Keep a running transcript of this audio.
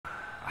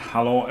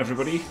Hello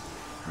everybody,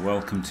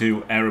 welcome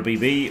to Eire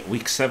BB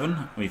Week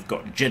 7. We've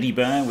got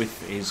JeddyBear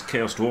with his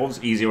Chaos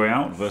Dwarves, Easy Way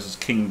Out, versus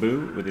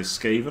KingBoo with his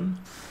Skaven,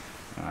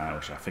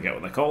 which I forget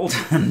what they're called.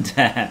 And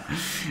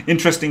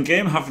interesting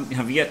game,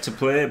 have yet to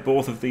play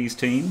both of these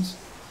teams.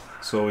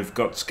 So we've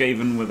got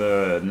Skaven with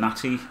a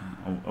Natty,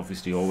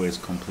 obviously always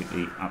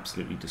completely,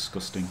 absolutely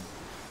disgusting.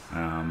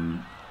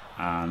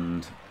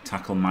 And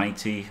Tackle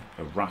Mighty,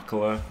 a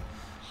Rackler,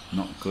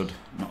 not good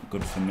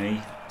for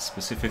me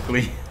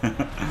specifically.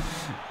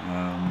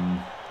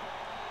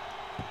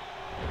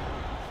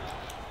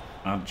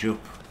 Adjup,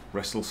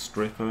 Wrestle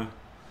Stripper,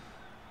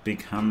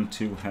 Big Hand,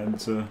 Two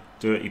Headser,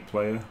 Dirty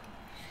Player.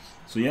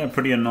 So yeah,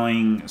 pretty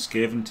annoying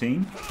Skaven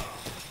team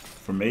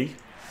for me.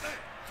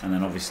 And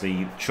then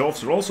obviously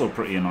Chorfs are also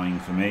pretty annoying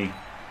for me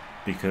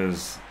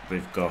because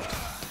they've got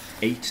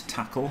 8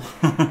 tackle.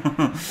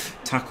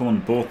 Tackle on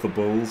both the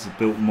bulls,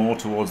 built more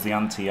towards the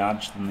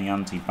anti-edge than the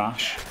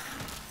anti-bash,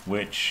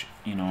 which,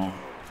 you know,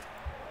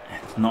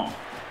 not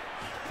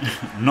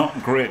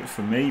great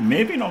for me.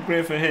 Maybe not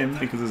great for him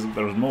because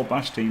there's more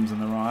bash teams than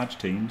there are edge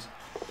teams.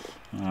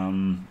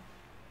 But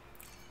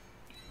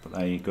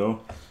there you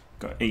go.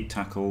 Got 8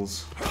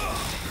 tackles, which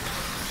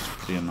is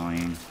pretty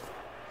annoying.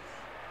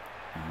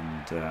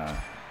 And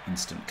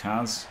instant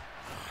Kaz.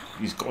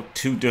 He's got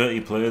 2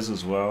 dirty players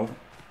as well.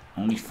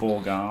 Only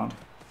 4 guard.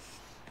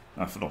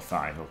 Not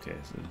 5, okay.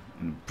 So,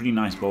 and a pretty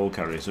nice ball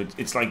carrier. So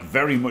it's like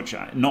very much,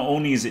 not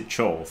only is it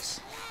Chorfs,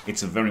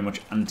 it's a very much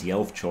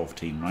anti-elf Chorf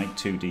team, right?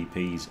 2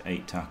 DPs,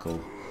 8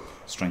 tackle,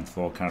 strength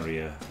 4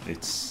 carrier.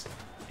 It's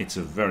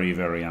a very,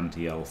 very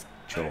anti-elf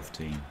Chorf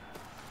team.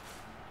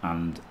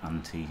 And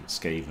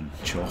anti-Skaven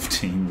Chorf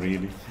team,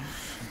 really.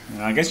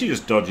 I guess you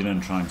just dodge in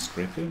and try and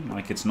strip him.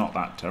 Like, it's not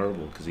that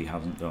terrible because he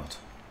hasn't got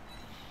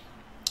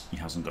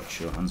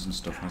sure hands and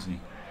stuff, has he?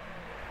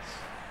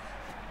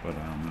 But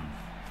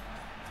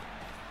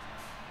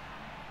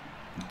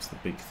that's the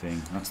big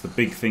thing. That's the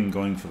big thing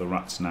going for the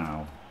rats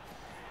now,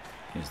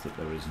 is that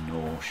there is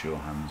no sure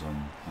hands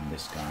on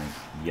this guy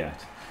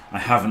yet. I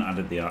haven't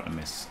added the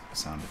Artemis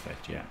sound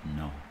effect yet.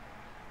 No,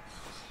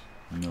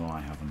 I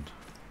haven't.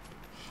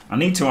 I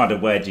need to add a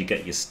where do you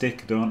get your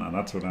stick, don't I?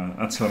 That's what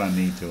I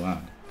need to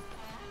add.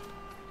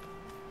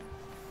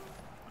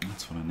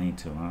 That's what I need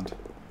to add.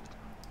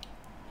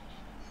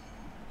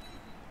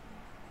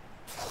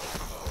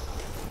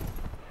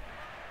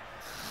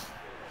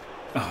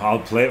 Oh, I'll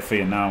play it for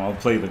you now. I'll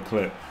play the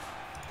clip.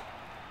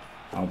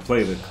 I'll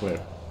play the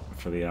clip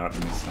for the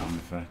Artemis sound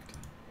effect.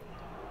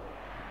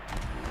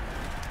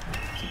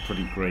 It's a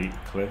pretty great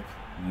clip.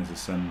 There's a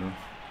send-off.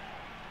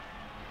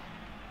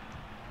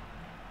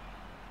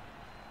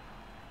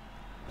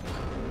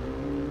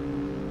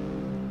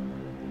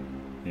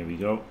 Here we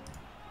go.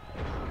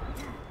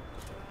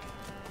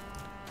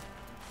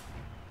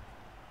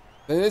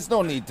 There's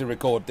no need to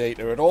record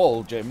data at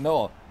all, Jim,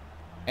 no.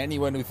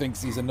 Anyone who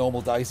thinks he's a normal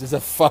dice is a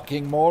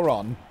fucking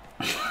moron.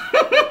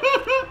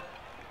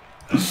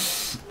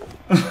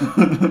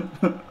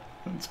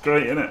 That's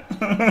great, isn't it?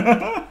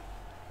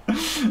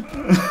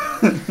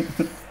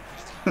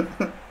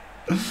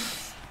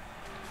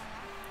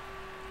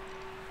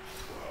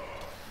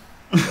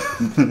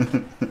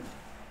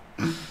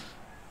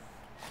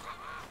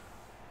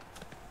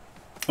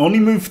 Only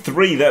move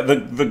 3.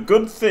 The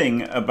good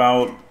thing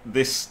about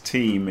this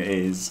team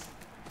is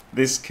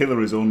this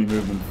killer is only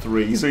moving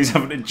 3, so he's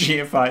having a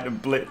GFI to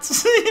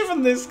blitz.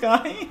 Even this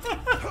guy.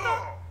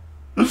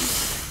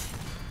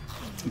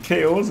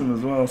 KOs him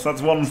as well. So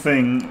that's one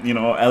thing, you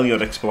know,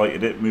 Elliot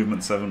exploited it,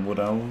 movement 7 Wood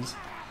Elves,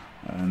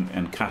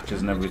 and catches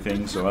and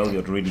everything, so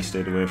Elliot really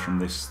stayed away from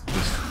this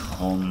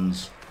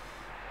Horns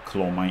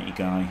Claw Mighty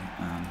guy,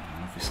 and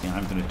obviously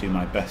I'm going to do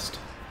my best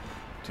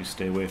to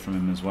stay away from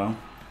him as well.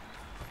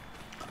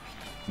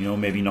 You know,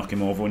 maybe knock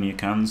him over when you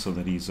can, so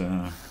that he's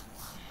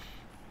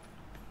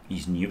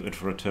neutered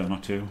for a turn or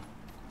 2.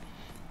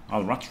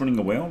 Oh, the rat's running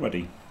away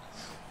already.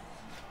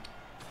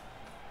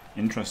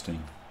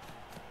 Interesting.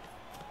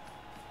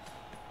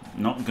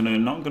 Not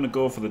gonna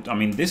go for the. I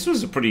mean, this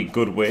was a pretty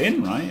good way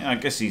in, right? I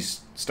guess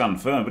he's stand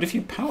firm, but if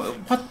you power,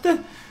 what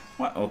the?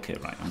 What? Okay,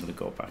 right. I'm gonna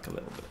go back a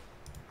little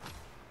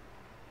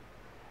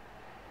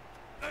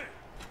bit.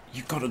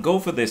 You've got to go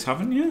for this,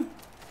 haven't you?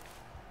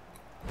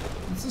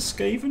 Is the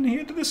Skaven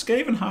here? Do the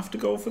Skaven have to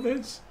go for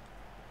this?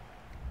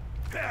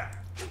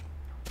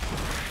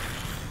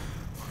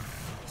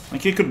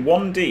 Like, you could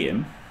 1D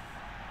him,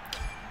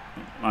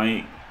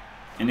 like,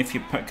 and if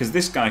you, because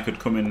this guy could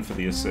come in for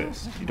the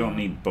assist. You don't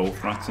need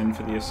both rats in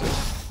for the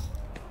assist.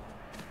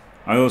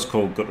 I always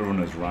call gutter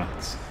runners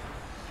rats.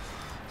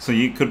 So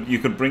you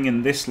could bring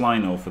in this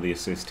lino for the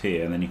assist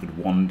here, and then you could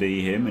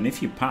 1D him, and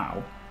if you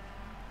pow,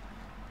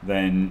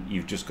 then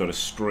you've just got a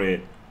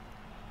straight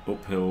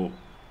uphill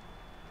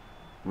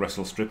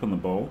wrestle strip on the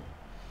ball,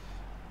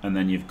 and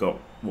then you've got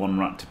 1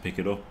 rat to pick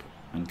it up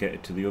and get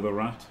it to the other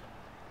rat.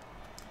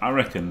 I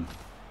reckon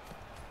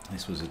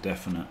this was a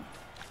definite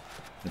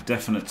a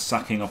definite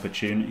sacking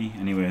opportunity.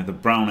 Anyway, the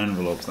brown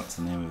envelopes, that's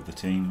the name of the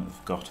team.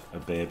 They've got a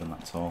babe and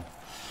that's all.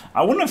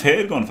 I wouldn't have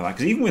hated going for that,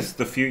 because even with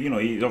the few, you know,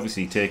 he's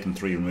obviously taken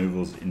 3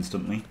 removals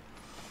instantly.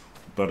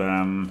 But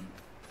I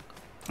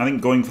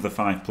think going for the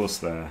 5+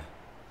 there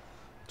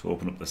to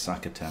open up the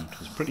sack attempt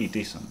was pretty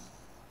decent.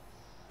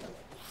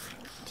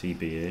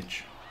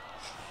 TBH.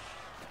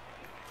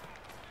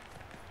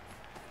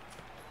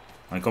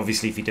 Like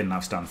obviously, if you didn't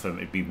have stand firm,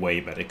 it'd be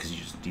way better because you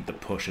just need the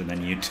push, and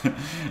then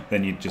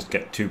you'd just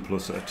get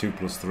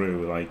 2+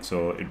 through. Like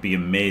so, it'd be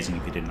amazing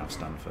if you didn't have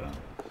stand firm.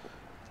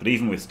 But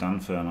even with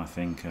stand firm, I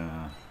think,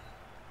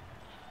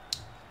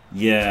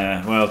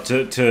 yeah, well,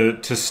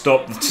 to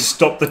stop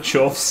the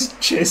chuffs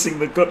chasing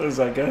the gutters,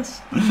 I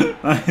guess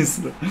that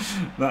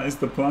is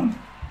the plan.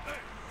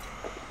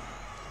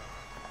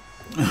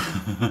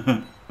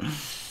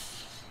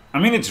 I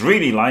mean, it's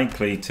really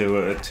likely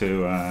to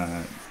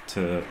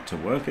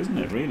work, isn't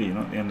it? Really, you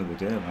know, at the end of the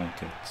day,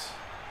 like it's.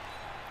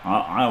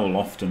 I will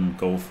often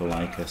go for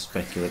like a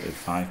speculative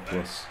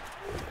 5+.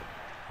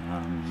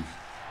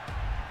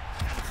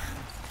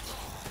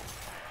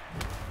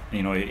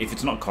 You know, if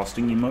it's not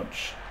costing you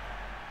much,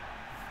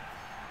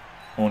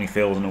 only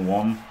fails on a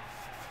 1,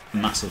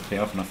 massive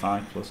payoff on a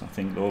 5+. I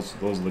think those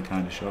are the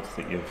kind of shots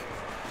that you've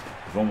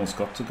almost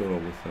got to go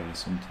with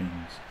some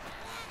teams.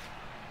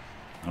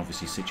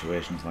 Obviously,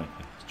 situations like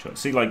this.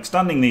 See, like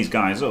standing these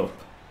guys up,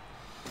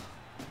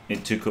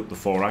 it took up the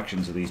 4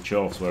 actions of these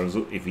chuffs, whereas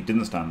if he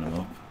didn't stand them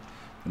up,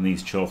 then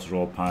these chuffs are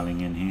all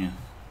piling in here.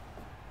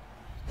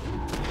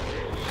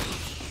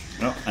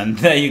 Oh, and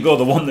there you go,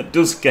 the one that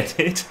does get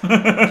hit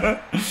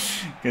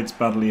gets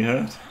badly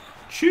hurt.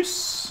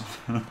 Tschüss.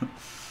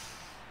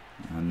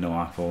 And no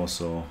apple,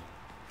 so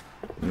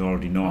we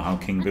already know how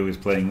KingBoo is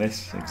playing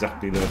this.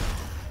 Exactly the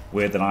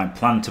way that I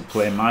plan to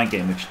play my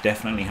game, which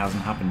definitely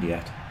hasn't happened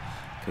yet.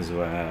 Because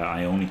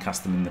I only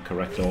cast them in the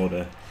correct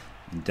order,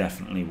 and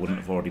definitely wouldn't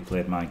have already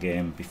played my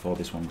game before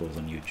this one goes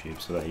on YouTube.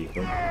 So there you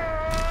go.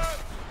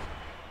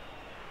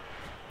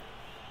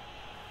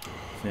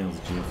 Fails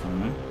G for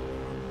me.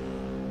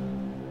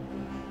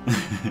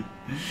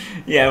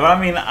 Yeah, but I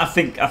mean, I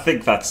think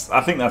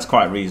that's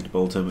quite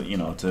reasonable to, you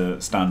know, to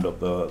stand up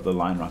the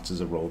line rats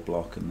as a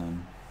roadblock, and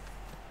then,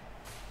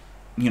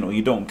 you know,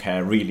 you don't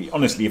care really.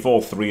 Honestly, if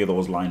all 3 of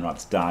those line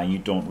rats die, you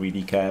don't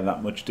really care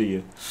that much, do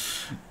you?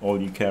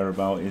 All you care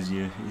about is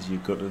your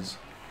gutters.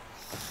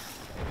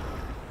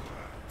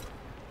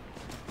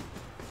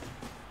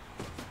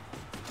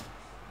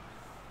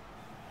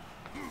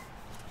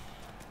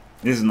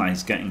 This is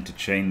nice, getting to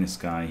chain this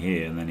guy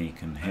here, and then he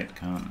can hit,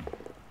 can't he?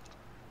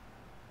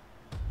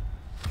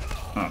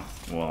 Oh,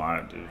 well,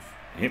 I'd have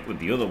hit with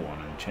the other one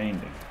and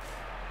chained him.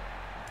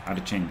 I'd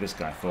have chained this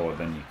guy forward,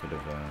 then you could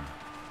have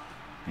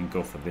and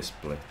go for this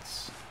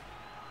blitz.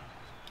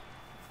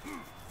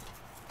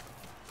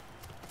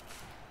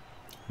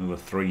 Another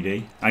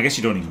 3D. I guess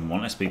you don't even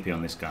want SPP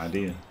on this guy, do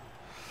you?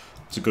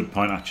 It's a good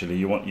point, actually.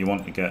 You want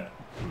to get.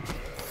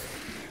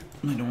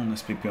 I don't want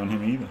SPP on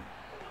him either.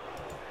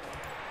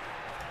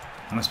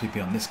 And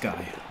SPP on this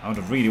guy. I would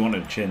have really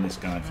wanted to chain this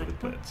guy for the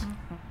blitz.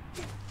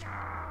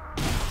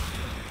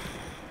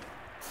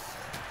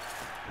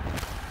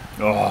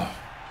 Oh,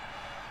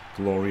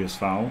 glorious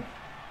foul.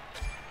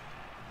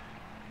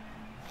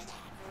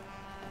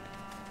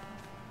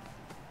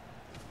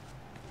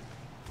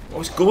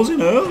 Oh, it goes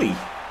in early.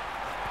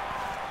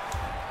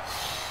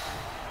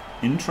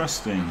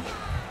 Interesting.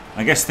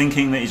 I guess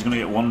thinking that he's going to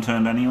get 1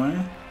 turned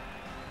anyway.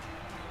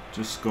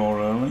 Just score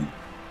early.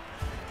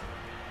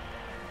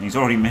 He's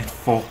already made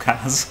 4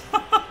 Kaz.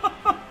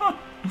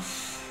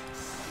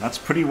 That's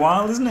pretty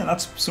wild, isn't it?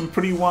 That's some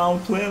pretty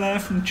wild play there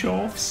from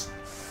Chorfs.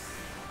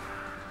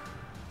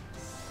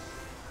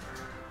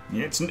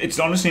 Yeah, it's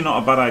honestly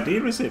not a bad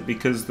idea, is it?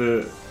 Because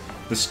the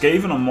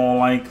Skaven are more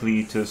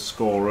likely to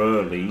score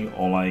early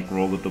or like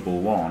roll the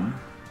double 1.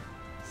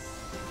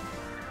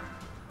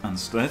 And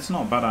so that's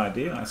not a bad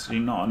idea. Actually,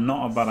 not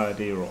a bad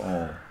idea at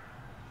all.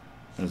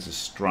 There's a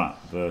strat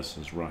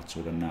versus rats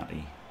with a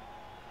natty.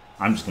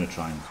 I'm just going to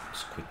try and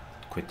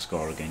quick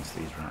score against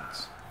these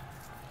rats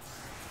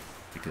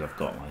because I've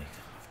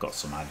got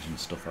some edge and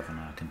stuff, haven't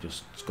I? I can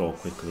just score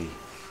quickly,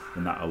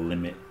 and that'll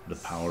limit the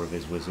power of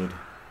his wizard.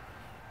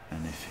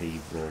 And if he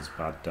rolls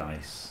bad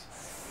dice,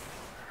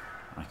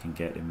 I can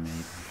get him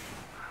maybe.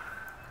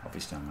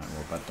 Obviously, I might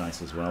roll bad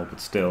dice as well,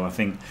 but still, I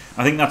think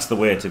that's the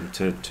way to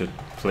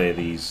play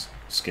these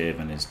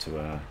Skaven, is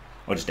to,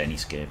 or just any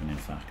Skaven, in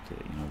fact,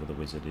 you know, with a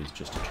wizard, is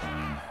just to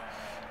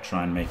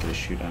try and make it a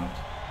shootout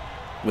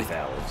with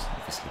elves,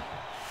 obviously.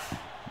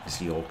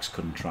 Obviously, orcs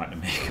couldn't try to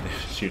make it a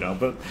shootout,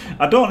 but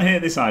I don't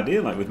hate this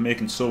idea, like with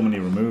making so many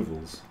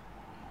removals,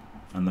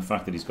 and the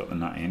fact that he's got the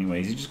natty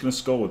anyway. Is he just going to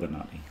score with the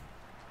natty?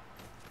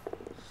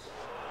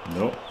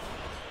 Nope.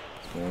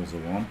 Scores a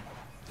 1.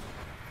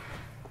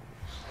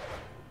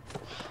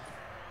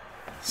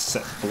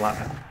 Set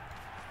flat.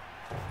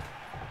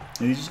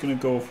 And he's just going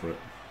to go for it.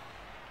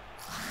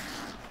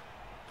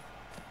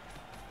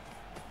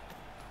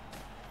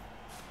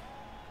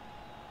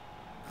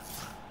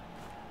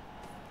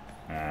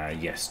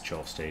 Yes,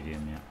 Chorf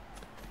Stadium, yeah.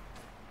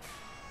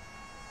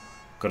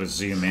 Got to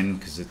zoom in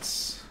because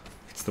it's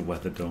the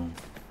weather dome.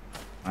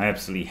 I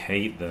absolutely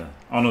hate the...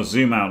 Oh no,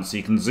 zoom out. So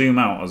you can zoom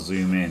out or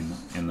zoom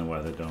in the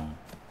weather dome.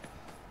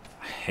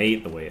 I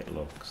hate the way it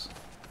looks.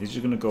 He's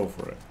just going to go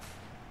for it.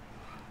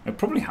 It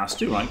probably has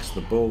to, right? Because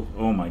the bull...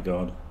 Oh my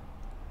god.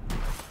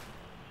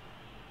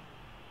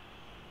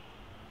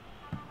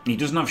 He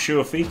doesn't have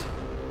sure feet.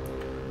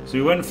 So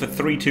we went for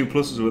 3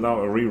 2+s without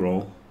a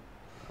reroll.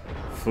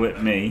 Flip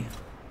me.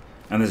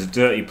 And there's a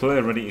dirty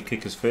player ready to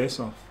kick his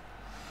face off.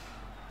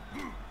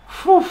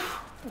 Whew.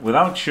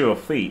 Without sure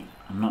feet,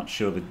 I'm not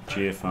sure the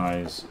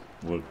GFIs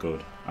were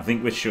good. I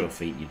think with sure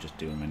feet you just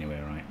do them anyway,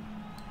 right?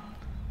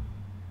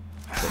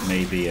 But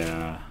maybe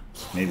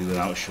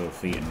without sure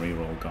feet and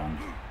reroll gone,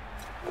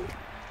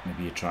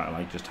 maybe you try to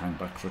like just hang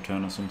back for a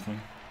turn or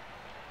something.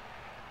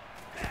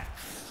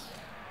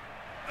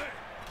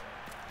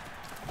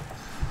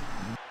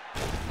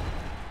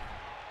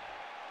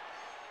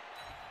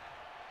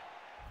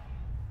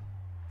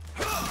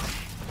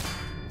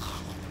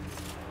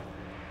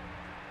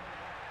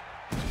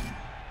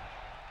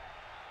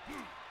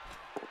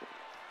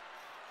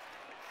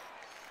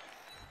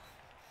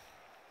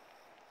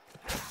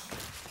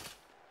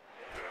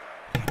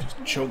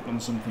 Choked on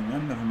something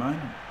then, never mind.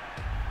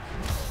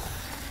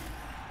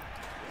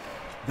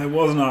 There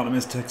was an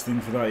Artemis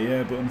texting for that,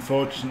 yeah, but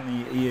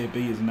unfortunately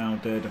EAB is now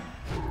dead.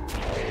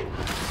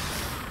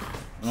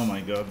 Oh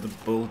my god, the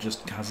bull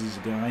just Kaz's a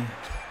guy.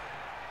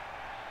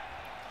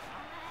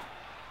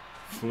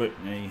 Flip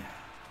me.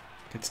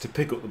 Gets to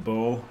pick up the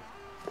ball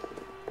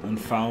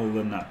and foul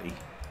the natty.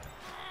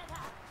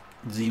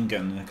 Does he even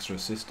get an extra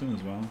assistant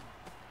as well?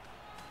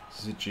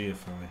 This is a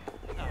GFI.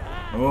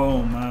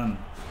 Oh man.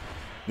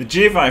 The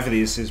GFI for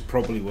these is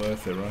probably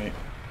worth it, right?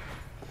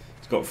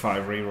 It's got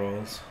 5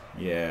 rerolls.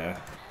 Yeah.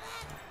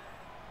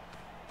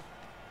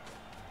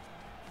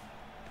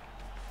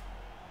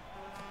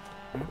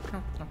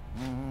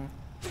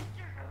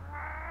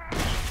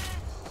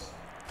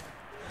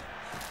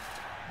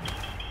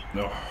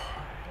 Oh,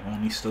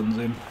 only stuns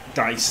him.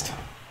 Diced.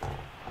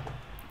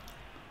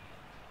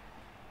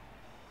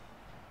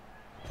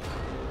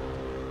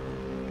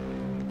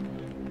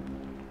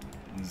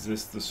 Is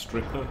this the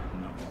stripper?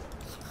 No.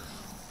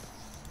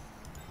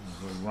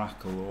 There's a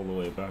rackle all the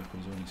way back. It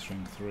was only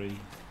string 3.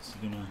 Is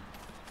he gonna...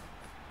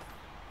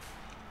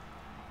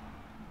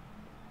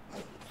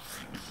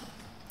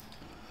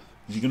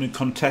 Is he gonna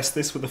contest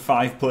this with the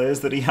 5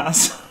 players that he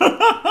has?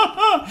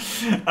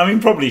 I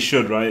mean, probably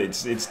should, right?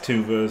 It's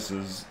 2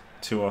 versus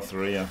 2 or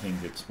 3. I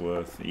think it's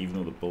worth, even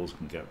though the bulls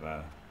can get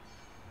there.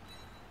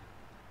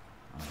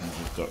 I think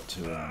we've got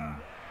to.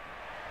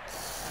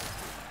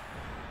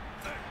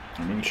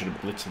 I maybe should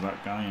have blitzed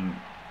that guy and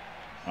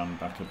ran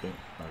back a bit.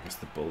 I guess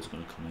the bull's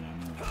going to come in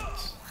anyway.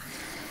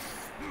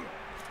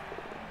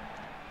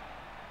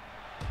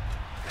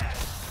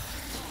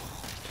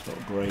 It's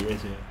not great,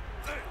 is it?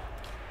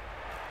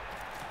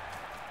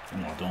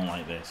 No, I don't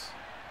like this.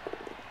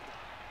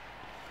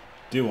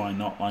 Do I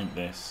not like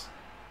this?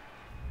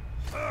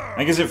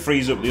 I guess it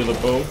frees up the other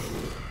bull.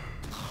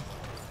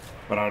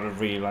 But I would have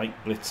really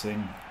liked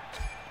blitzing.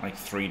 Like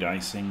 3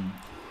 dicing.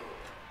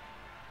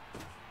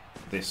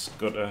 This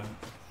gutter.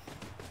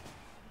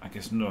 I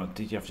guess no,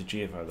 did you have to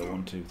GFI the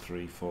 1, 2,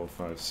 3, 4,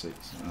 5,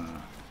 6?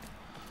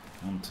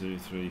 1, 2,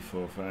 3,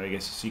 4, 5. I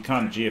guess so you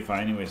can't GFI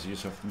anyway, so you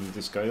just have to move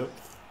this guy up.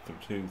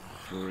 2,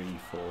 3,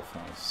 4,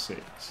 5,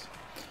 6.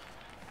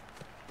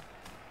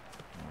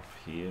 Off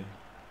here.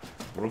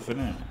 Roughing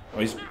it. Oh,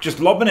 he's just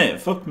lobbing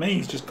it. Fuck me,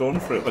 he's just going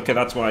for it. Okay,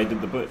 that's why I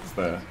did the blitz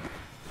there.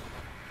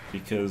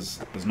 Because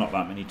there's not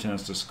that many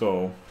turns to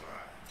score.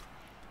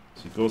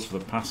 So he goes for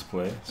the pass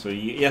play. So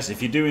yes,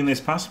 if you're doing this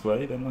pass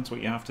play, then that's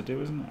what you have to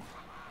do, isn't it?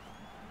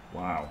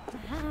 Wow.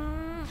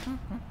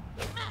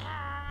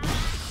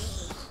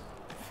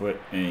 Flip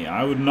me.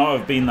 I would not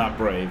have been that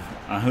brave.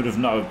 I would have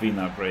not have been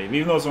that brave.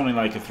 Even though it's only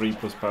like a 3+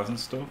 pass and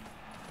stuff.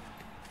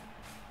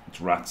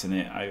 It's rats in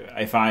it.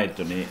 If I had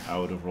done it, I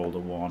would have rolled a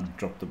 1,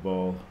 dropped the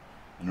ball,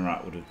 and a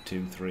rat would have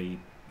 2, 3,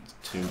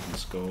 2 and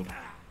scored.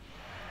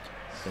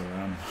 So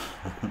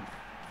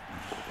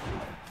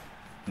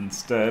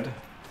instead,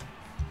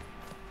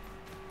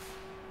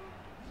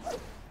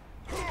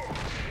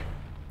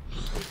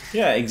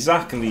 yeah,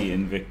 exactly,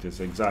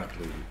 Invictus,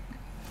 exactly.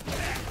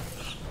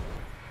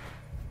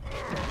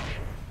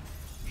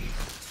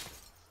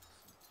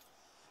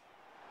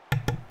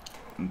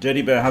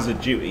 JeddyBear has a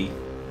duty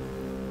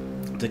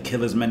to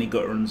kill as many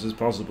gutterans as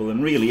possible,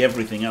 and really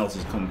everything else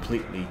is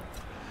completely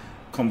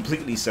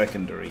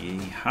secondary. He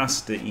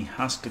has to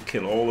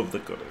kill all of the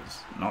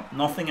gutters.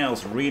 Nothing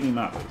else really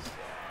matters.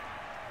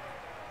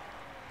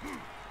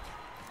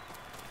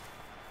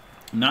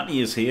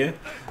 Natty is here,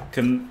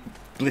 can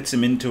blitz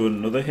him into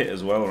another hit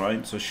as well,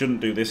 right? So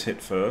shouldn't do this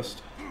hit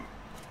first.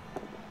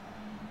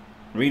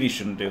 Really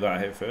shouldn't do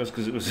that hit first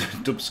because it was a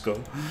dub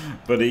skull.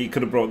 But he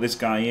could have brought this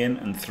guy in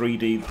and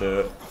 3D'd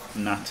the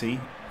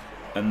Natty.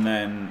 And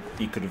then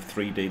he could have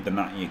 3D'd the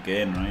Natty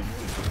again, right?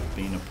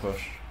 Being a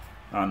push.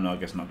 Oh no, I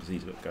guess not because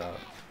he's got guard.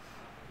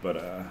 But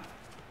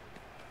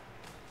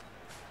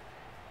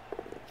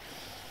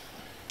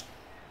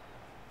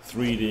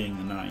 3Ding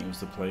the natty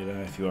was the play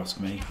there, if you ask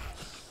me.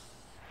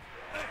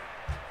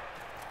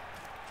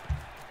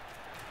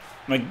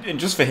 Like, and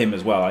just for him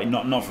as well, like,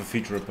 not for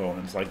future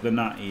opponents. Like, the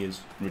natty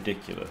is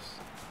ridiculous.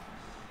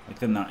 Like,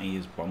 the natty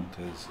is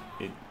bonkers.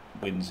 It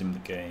wins him the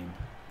game,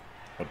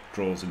 or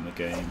draws him the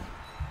game.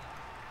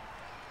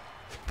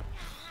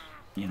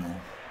 You know,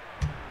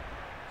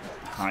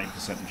 high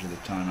percentage of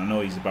the time. I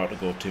know he's about to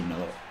go 2-0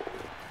 up,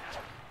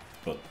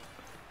 but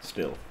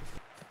still.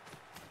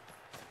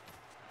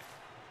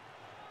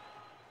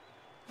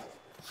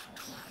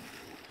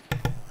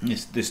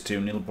 This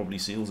 2-0 probably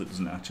seals it,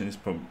 doesn't it? Actually, this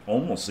probably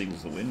almost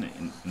seals the win,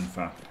 in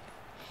fact.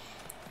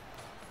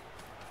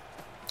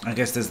 I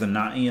guess there's the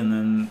natty and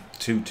then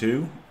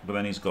 2-2, but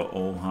then he's got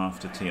all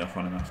half to tee off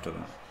on him after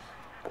that.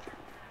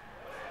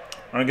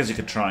 Or I guess he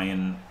could try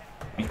and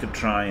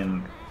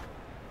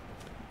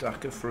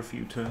Daka for a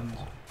few turns.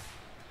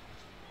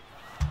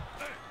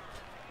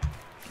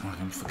 Oh,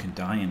 I'm fucking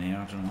dying here.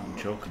 I don't know what I'm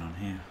choking on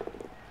here.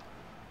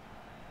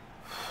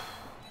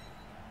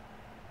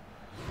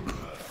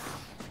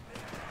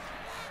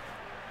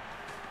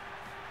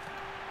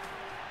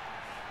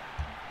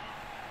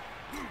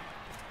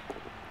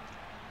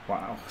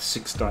 Wow,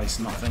 6 dice,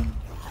 nothing.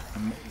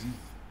 Amazing.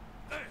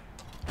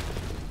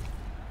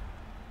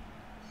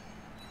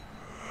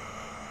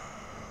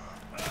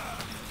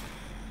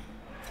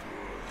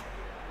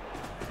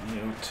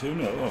 Yeah,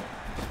 2-0 up.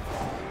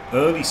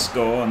 Early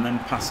score and then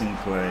passing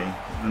play.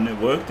 And it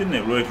worked, didn't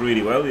it? It worked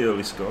really well, the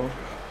early score.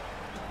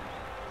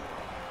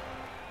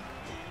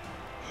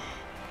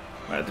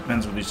 Well, it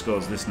depends whether he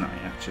scores this natty,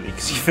 actually.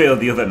 Because he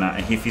failed the other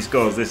natty. If he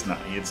scores this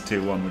natty, it's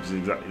 2-1, which is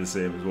exactly the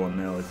same as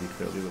 1-0 if he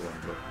failed the other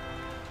one. But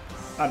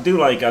I do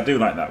like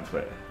that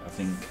play. I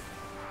think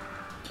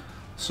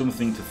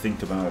something to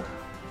think about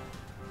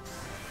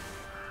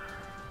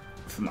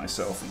for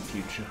myself in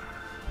future.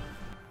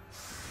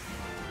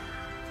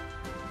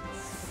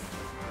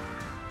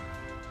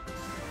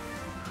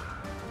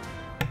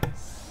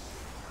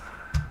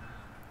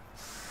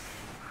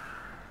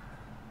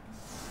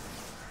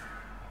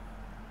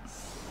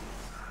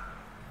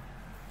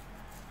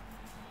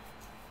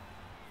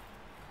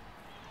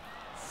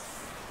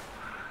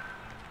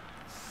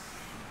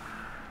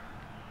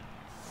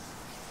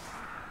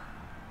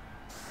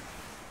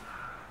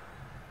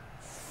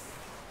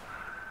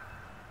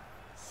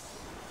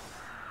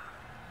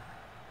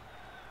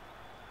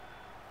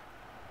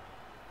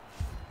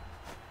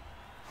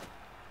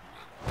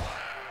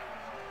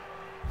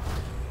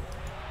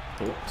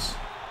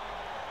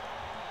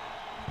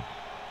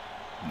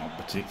 Not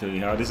particularly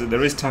hard, is it?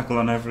 There is tackle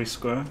on every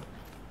square.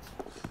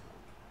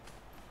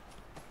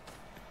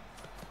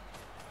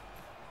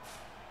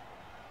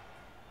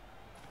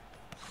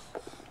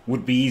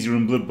 Would be easier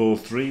in Blood Bowl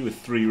 3 with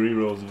 3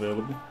 rerolls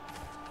available.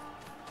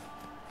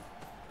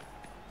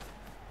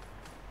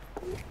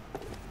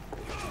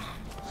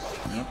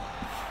 Yep.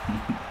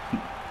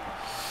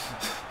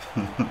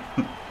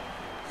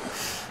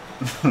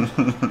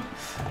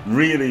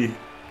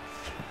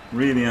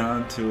 Really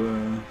hard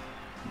to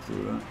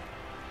do that.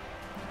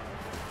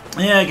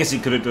 Yeah, I guess he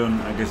could have done.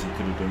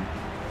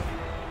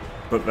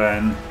 But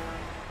then,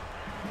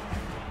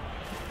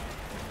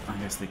 I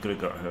guess they could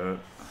have got hurt.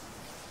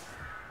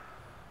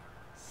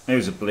 It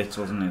was a blitz,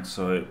 wasn't it?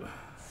 So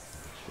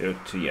they were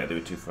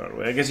too far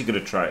away. I guess he could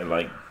have tried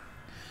to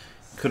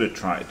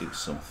to do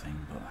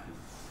something, but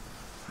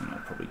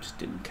probably just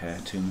didn't care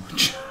too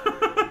much.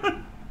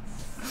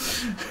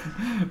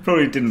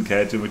 Probably didn't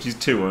care too much. He's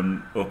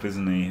 2-1 up,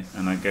 isn't he?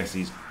 And I guess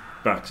he's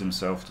backed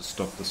himself to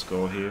stop the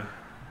score here.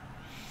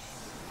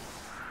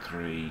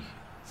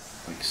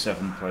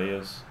 7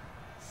 players.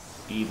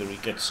 Either he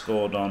gets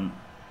scored on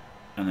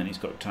and then he's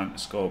got time to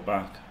score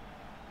back,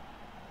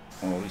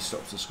 or he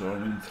stops the score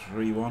and wins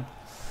 3-1.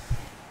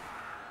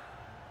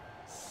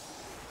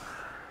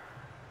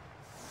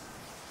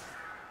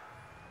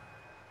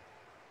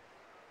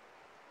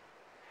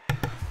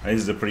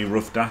 This is a pretty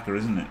rough Daka,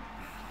 isn't it?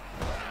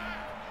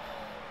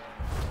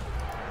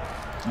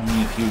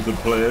 Only a few good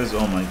players.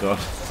 Oh my god.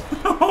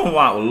 Oh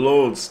wow,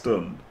 loads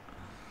stunned.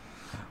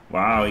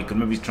 Wow, he could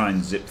maybe try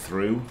and zip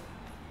through.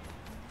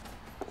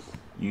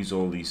 Use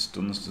all these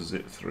stuns to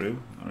zip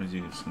through. Or is he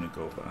just going to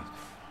go back?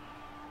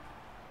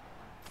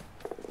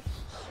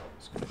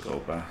 He's going to go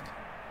back.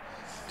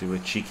 Do a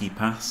cheeky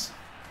pass.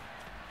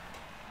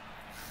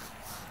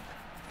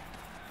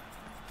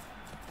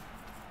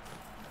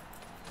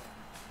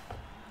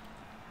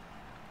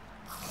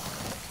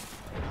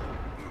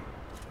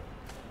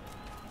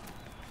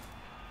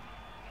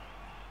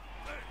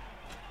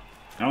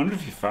 I wonder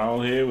if you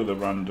foul here with a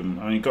random...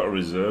 I mean, he got a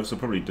reserve, so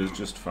probably does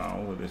just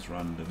foul with this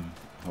random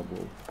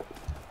hobble.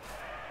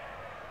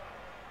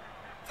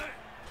 So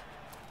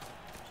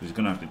he's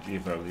going to have to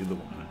G-foul the other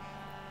one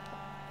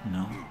then.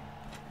 No.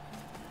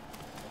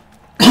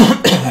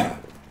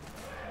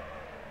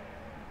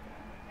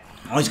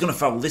 Oh, he's going to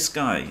foul this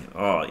guy.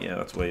 Oh, yeah,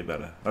 that's way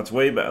better. That's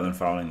way better than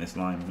fouling this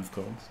lineman, of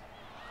course.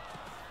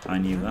 I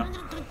knew that.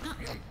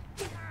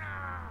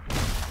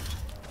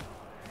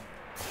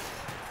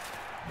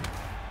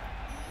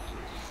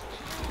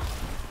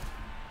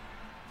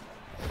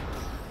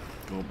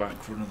 back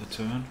for another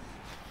turn.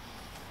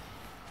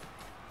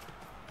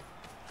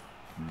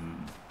 I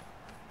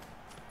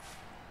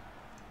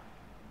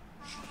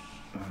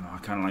don't know, I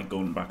kind of like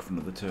going back for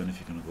another turn if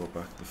you're going to go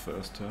back the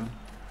first turn.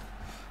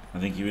 I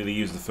think you either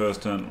use the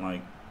first turn to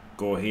like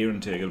go here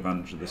and take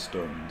advantage of the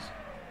stuns,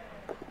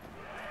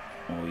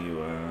 or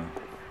you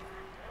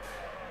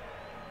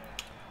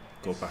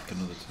go back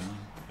another turn.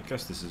 I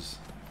guess it's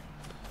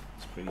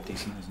pretty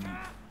decent, isn't it?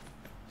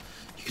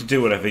 You can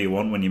do whatever you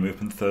want when you're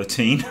moving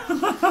 13.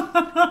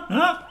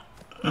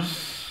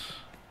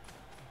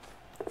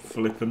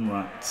 Flippin'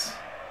 rats.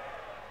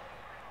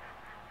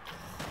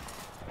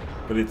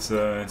 But it's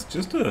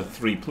just a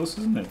 3+,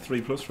 isn't it?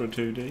 3+ for a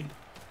 2D.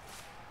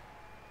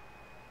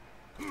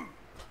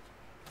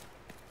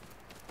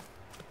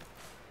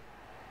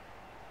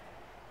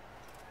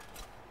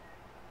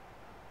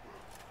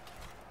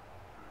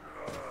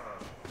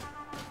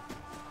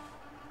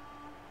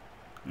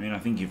 I mean, I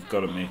think you've got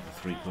to make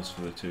a 3+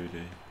 for the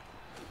 2D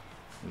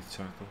with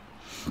tackle.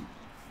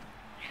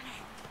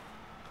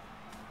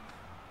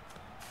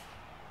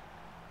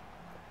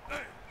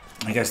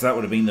 I guess that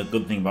would have been the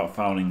good thing about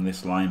fouling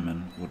this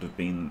lineman, would have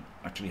been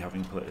actually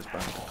having players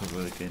back to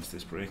cover against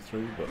this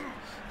breakthrough, but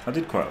I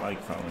did quite like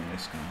fouling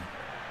this guy.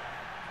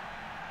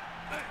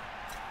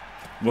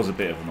 It was a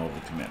bit of an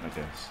overcommit, I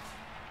guess.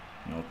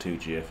 You know, 2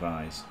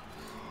 GFIs,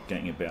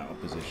 getting a bit out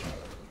of position.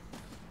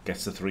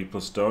 Gets the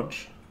 3+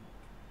 dodge.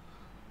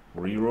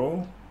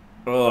 Reroll.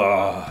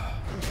 Oh,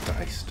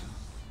 Christ.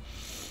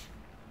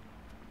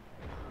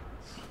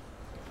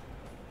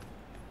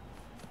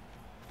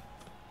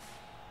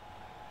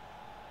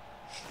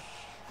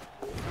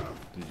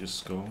 Did he just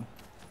score?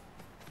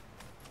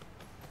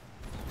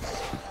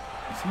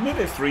 If you made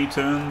it 3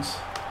 turns,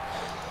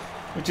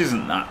 which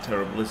isn't that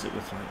terrible, is it,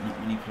 with like not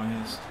many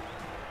players?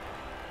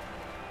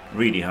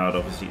 Really hard,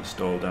 obviously, to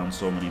stall down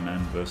so many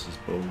men versus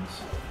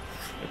bulls.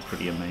 It's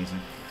pretty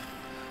amazing.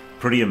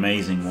 Pretty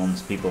amazing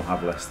once people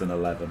have less than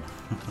 11.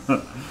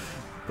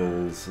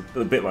 Bulls,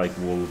 a bit like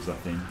wolves, I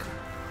think.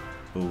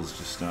 Bulls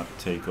just start to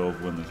take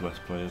over when there's less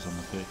players on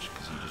the pitch,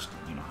 because you just,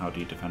 you know, how do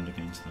you defend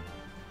against them?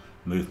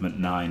 Movement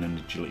 9 and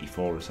agility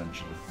 4,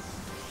 essentially.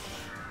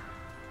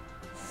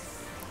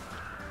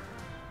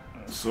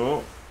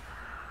 So,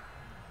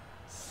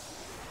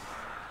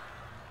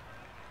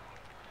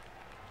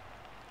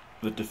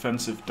 the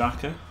defensive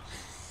Daka.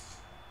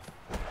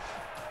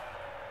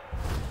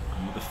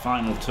 And with the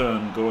final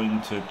turn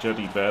going to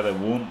JeddyBear, there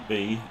won't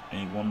be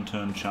a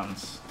 1-turn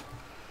chance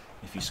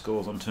if he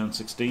scores on turn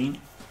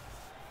 16.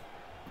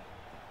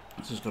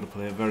 So he's got to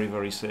play it very,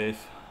 very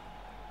safe.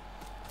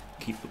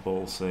 Keep the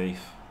ball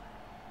safe.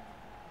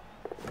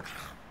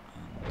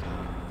 And,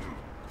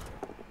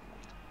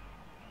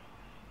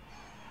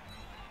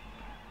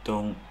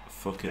 don't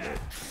fuck it up.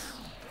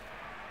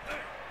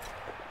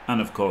 And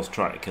of course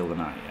try to kill the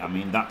knight. I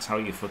mean, that's how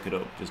you fuck it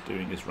up, just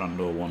doing this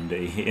rando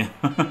 1D here.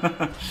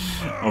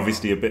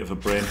 Obviously a bit of a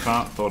brain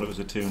fart, thought it was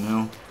a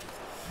 2-0.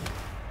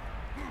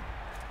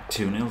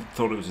 2-0,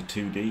 thought it was a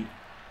 2D.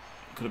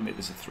 Could have made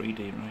this a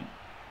 3D, right?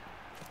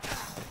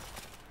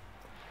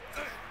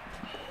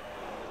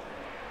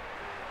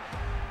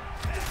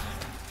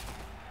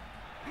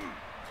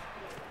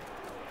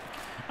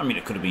 I mean,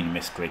 it could have been a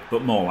misclick,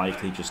 but more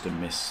likely just a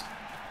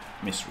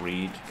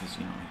misread, because,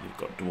 you know, you've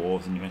got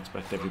dwarves and you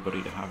expect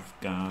everybody to have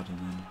guard, and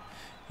then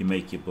you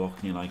make your block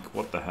and you're like,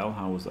 what the hell,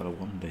 how was that a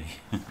 1D?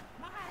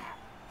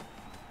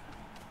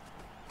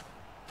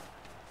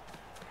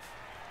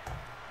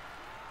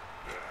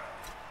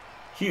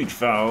 Huge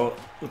foul,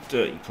 with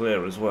dirty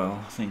player as well.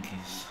 I think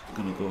he's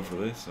going to go for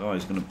this. Oh,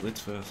 he's going to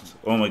blitz first.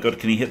 Oh my god,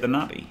 can he hit the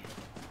natty?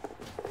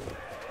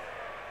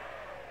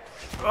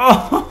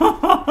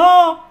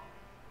 Oh!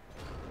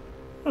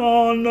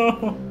 Oh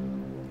no!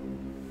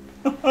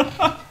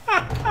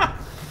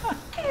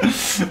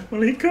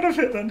 Well, he could have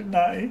hit that, didn't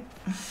he?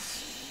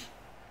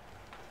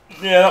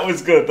 Yeah, that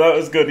was good. That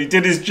was good. He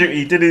did his duty.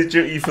 He did his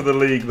duty for the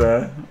league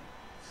there.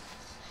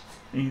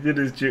 He did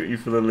his duty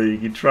for the league.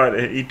 He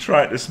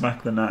tried to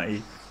smack the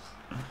natty.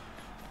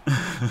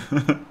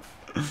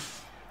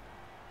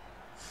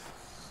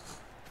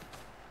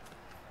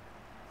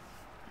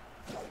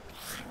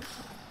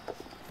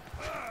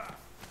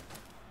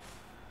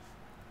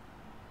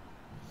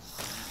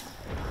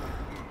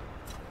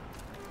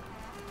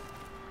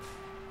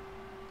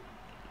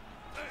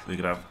 So he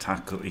can have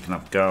tackle. He can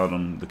have guard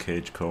on the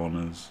cage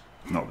corners.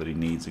 Not that he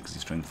needs it because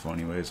he's strength 4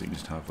 anyway. So he can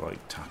just have like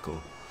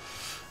tackle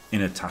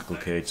in a tackle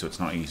cage, so it's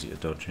not easy to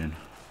dodge in.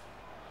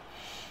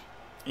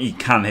 He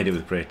can hit it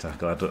with great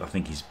tackle. I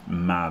think he's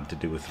mad to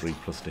do a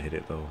 3+ to hit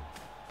it though.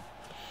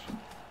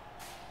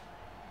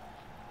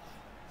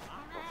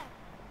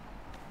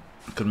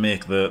 Could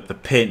make the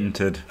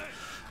patented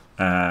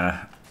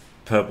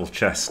purple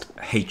chest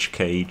H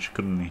cage,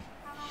 couldn't he?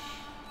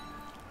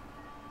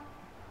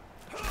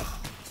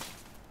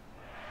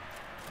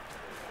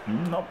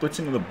 Not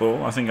blitzing with the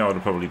bull. I think I would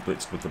have probably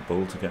blitzed with the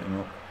bull to get him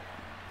up.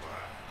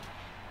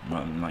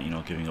 Like, you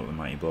know, giving up the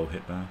mighty blow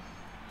hit there.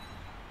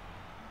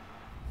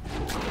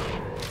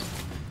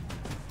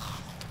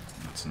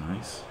 That's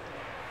nice.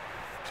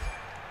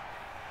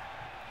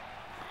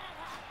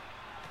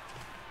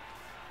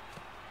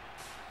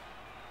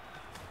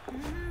 There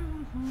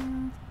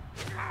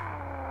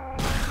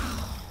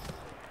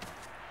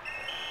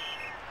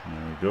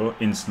we go.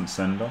 Instant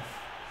send off.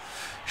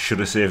 Should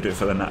have saved it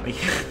for the natty.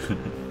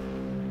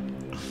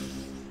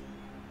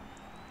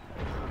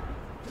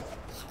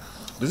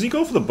 Does he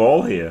go for the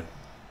ball here?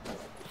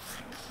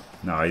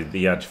 No,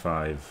 the edge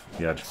 5.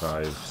 The edge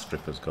 5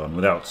 stripper's gone.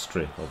 Without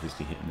strip,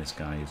 obviously hitting this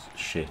guy is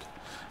shit.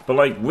 But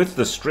like with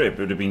the strip, it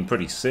would have been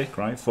pretty sick,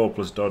 right?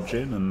 4+ dodge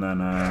in, and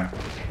then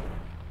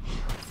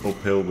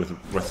uphill with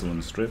wrestle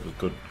and strip with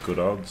good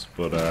odds.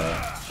 But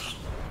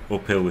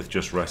uphill with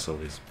just wrestle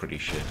is pretty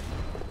shit.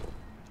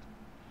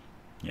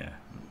 Yeah,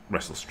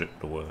 wrestle strip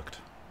would have worked.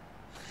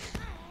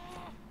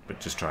 But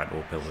just trying to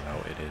uphill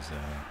without it is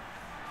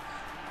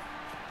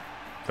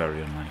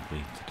very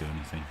unlikely to do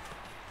anything.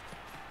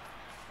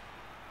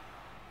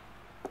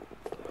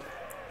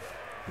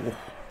 Whoa.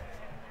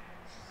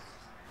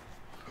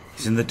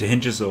 He's in the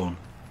danger zone.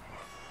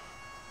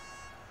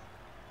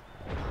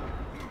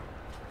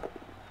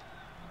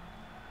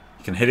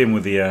 You can hit him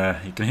with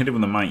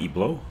the mighty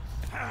blow.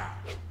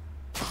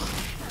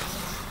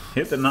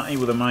 Hit the natty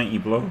with a mighty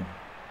blow.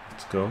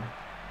 Let's go.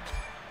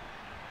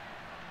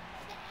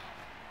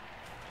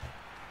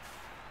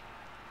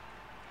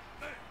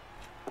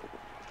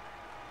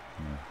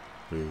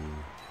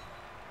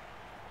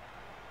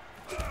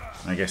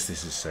 I guess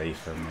this is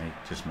safer, mate.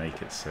 Just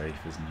make it safe,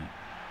 isn't it?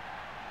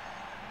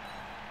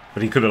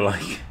 But he could have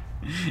like,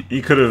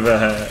 he could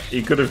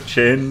have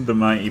chained the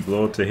mighty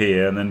blow to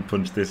here and then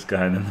punched this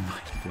guy, and then the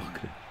mighty blow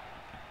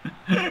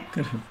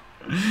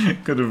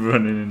could have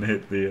run in and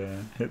hit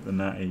the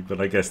natty.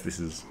 But I guess this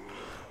is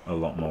a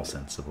lot more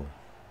sensible.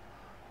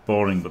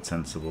 Boring but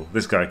sensible.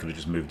 This guy could have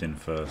just moved in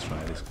first,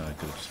 right? This guy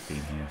could have just been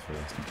here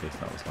first in case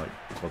that was like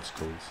quad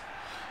skulls.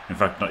 In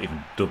fact, not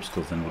even dub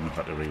skulls, then wouldn't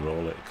have had to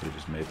re-roll it. It could have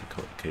just made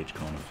the cage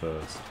corner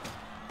first.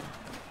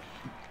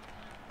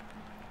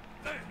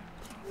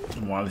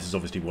 And while this is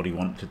obviously what he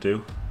wanted to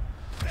do,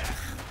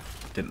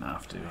 didn't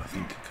have to. I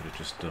think he could have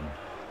just done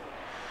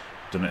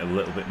it a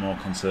little bit more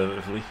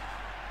conservatively.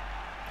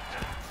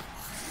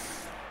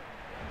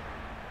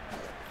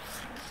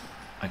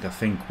 Like, I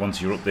think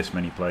once you're up this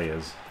many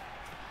players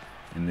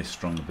in this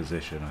strong a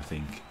position, I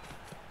think,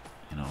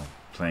 you know,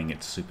 playing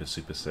it super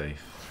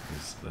safe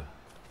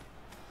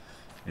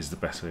is the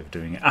best way of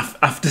doing it.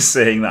 After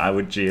saying that I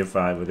would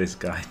GFI with this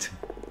guy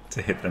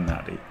to hit the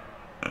natty.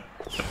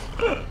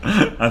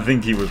 I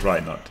think he was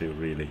right not to,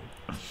 really.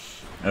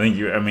 I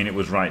mean, it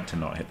was right to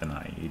not hit the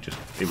natty. It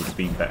would have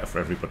been better for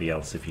everybody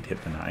else if he'd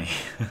hit the natty.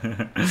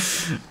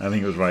 I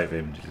think it was right for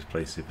him to just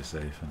play super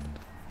safe and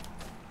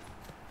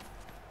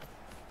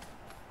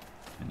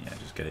yeah,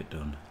 just get it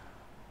done.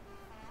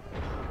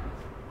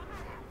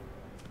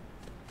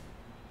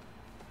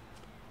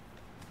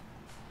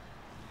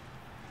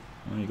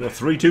 Well, you got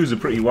 3-2 is a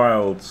pretty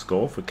wild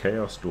score for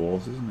Chaos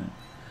Dwarves, isn't it?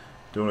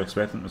 Don't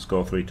expect them to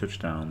score 3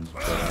 touchdowns,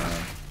 but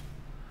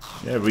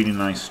yeah, really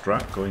nice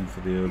strat going for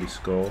the early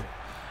score.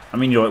 I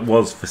mean, you know, it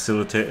was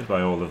facilitated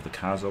by all of the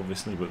Kaz,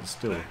 obviously, but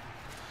still, it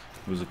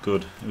was a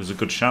good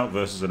shout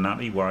versus a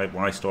natty.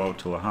 Why store out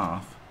till a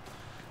half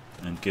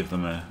and give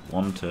them a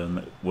one turn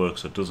that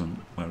works or doesn't?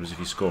 Whereas if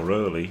you score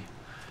early,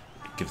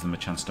 it gives them a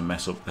chance to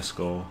mess up their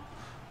score,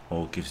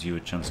 or gives you a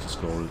chance to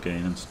score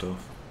again and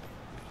stuff.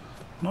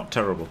 Not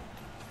terrible.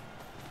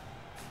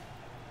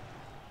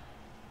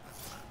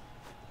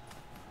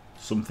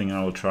 Something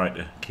I will try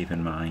to keep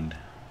in mind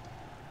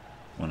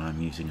when I'm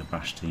using a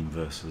bash team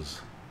versus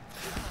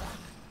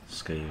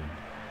Skaven.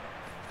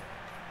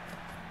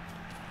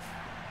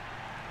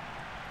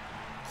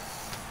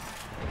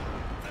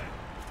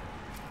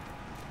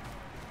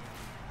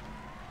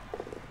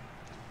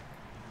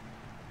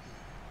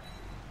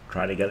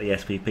 Try to get the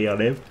SPP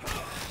on him.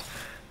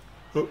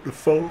 Up to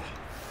full.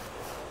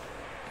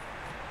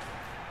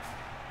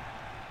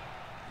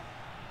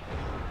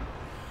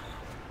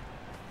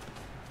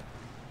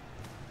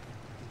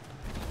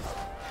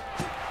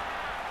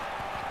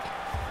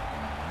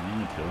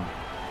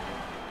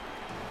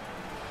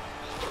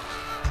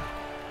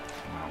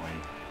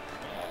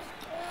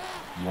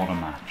 What a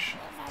match.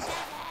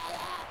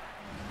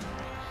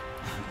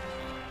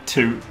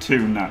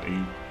 Two natty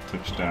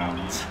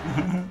touchdowns.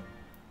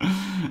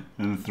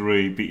 And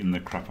 3 beating the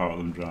crap out of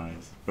them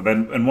dries. But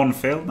then, and 1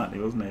 failed natty,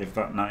 wasn't it? If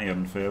that natty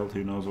hadn't failed,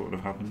 who knows what would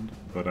have happened.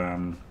 But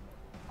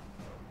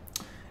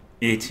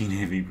 18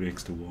 heavy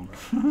breaks to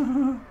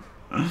 1.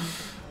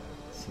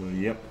 So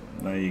yep,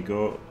 there you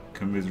go.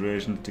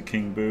 Commiserations to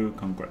KingBoo,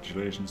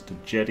 congratulations to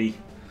Jeddy.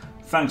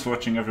 Thanks for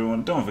watching,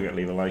 everyone. Don't forget to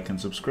leave a like and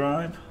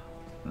subscribe,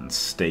 and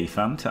stay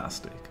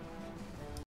fantastic.